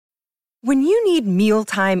When you need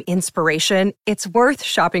mealtime inspiration, it's worth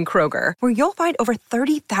shopping Kroger, where you'll find over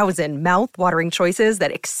 30,000 mouth-watering choices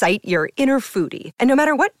that excite your inner foodie. And no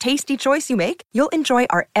matter what tasty choice you make, you'll enjoy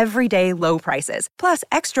our everyday low prices, plus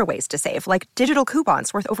extra ways to save, like digital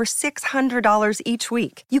coupons worth over $600 each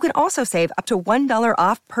week. You can also save up to $1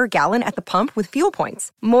 off per gallon at the pump with fuel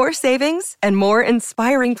points. More savings and more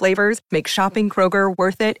inspiring flavors make shopping Kroger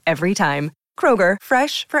worth it every time. Kroger,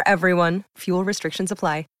 fresh for everyone. Fuel restrictions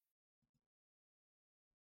apply.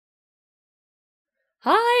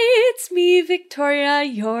 Hi, it's me, Victoria,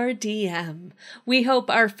 your DM. We hope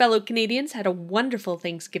our fellow Canadians had a wonderful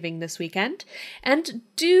Thanksgiving this weekend, and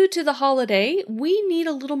due to the holiday, we need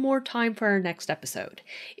a little more time for our next episode.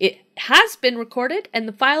 It has been recorded, and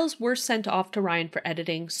the files were sent off to Ryan for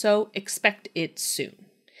editing, so expect it soon.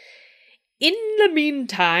 In the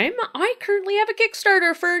meantime, I currently have a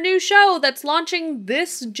Kickstarter for a new show that's launching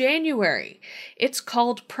this January. It's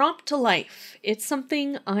called Prompt to Life. It's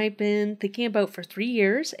something I've been thinking about for 3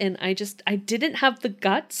 years, and I didn't have the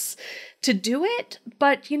guts to do it.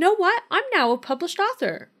 But you know what? I'm now a published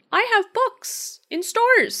author. I have books in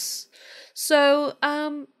stores. So,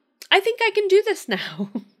 I think I can do this now.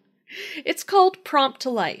 It's called Prompt to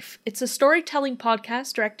Life. It's a storytelling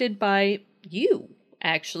podcast directed by you,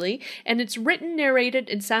 actually, and it's written, narrated,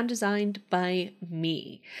 and sound designed by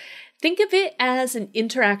me. Think of it as an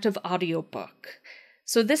interactive audiobook.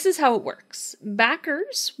 So this is how it works.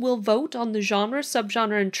 Backers will vote on the genre,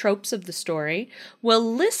 subgenre, and tropes of the story, while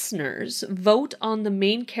listeners vote on the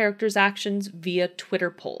main character's actions via Twitter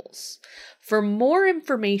polls. For more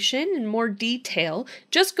information and more detail,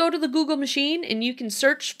 just go to the Google machine and you can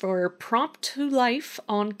search for Prompt to Life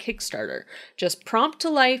on Kickstarter. Just Prompt to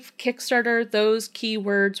Life, Kickstarter, those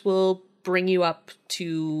keywords will bring you up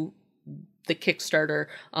to the Kickstarter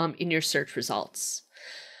in your search results.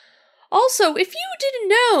 Also, if you didn't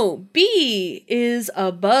know, Bee is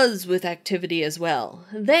abuzz with activity as well.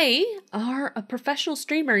 They are a professional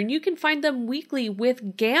streamer, and you can find them weekly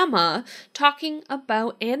with Gamma talking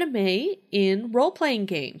about anime in role-playing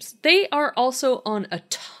games. They are also on a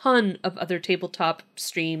ton of other tabletop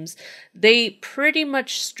streams. They pretty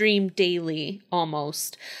much stream daily,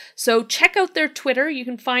 almost. So check out their Twitter. You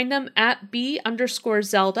can find them at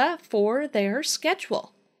B_Zelda for their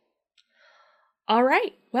schedule. All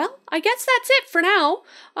right. Well, I guess that's it for now.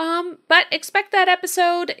 But expect that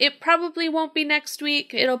episode. It probably won't be next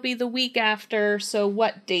week. It'll be the week after. So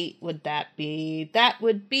what date would that be? That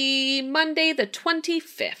would be Monday the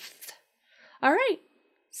 25th. All right.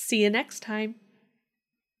 See you next time.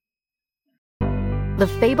 The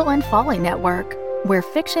Fable and Folly Network, where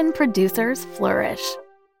fiction producers flourish.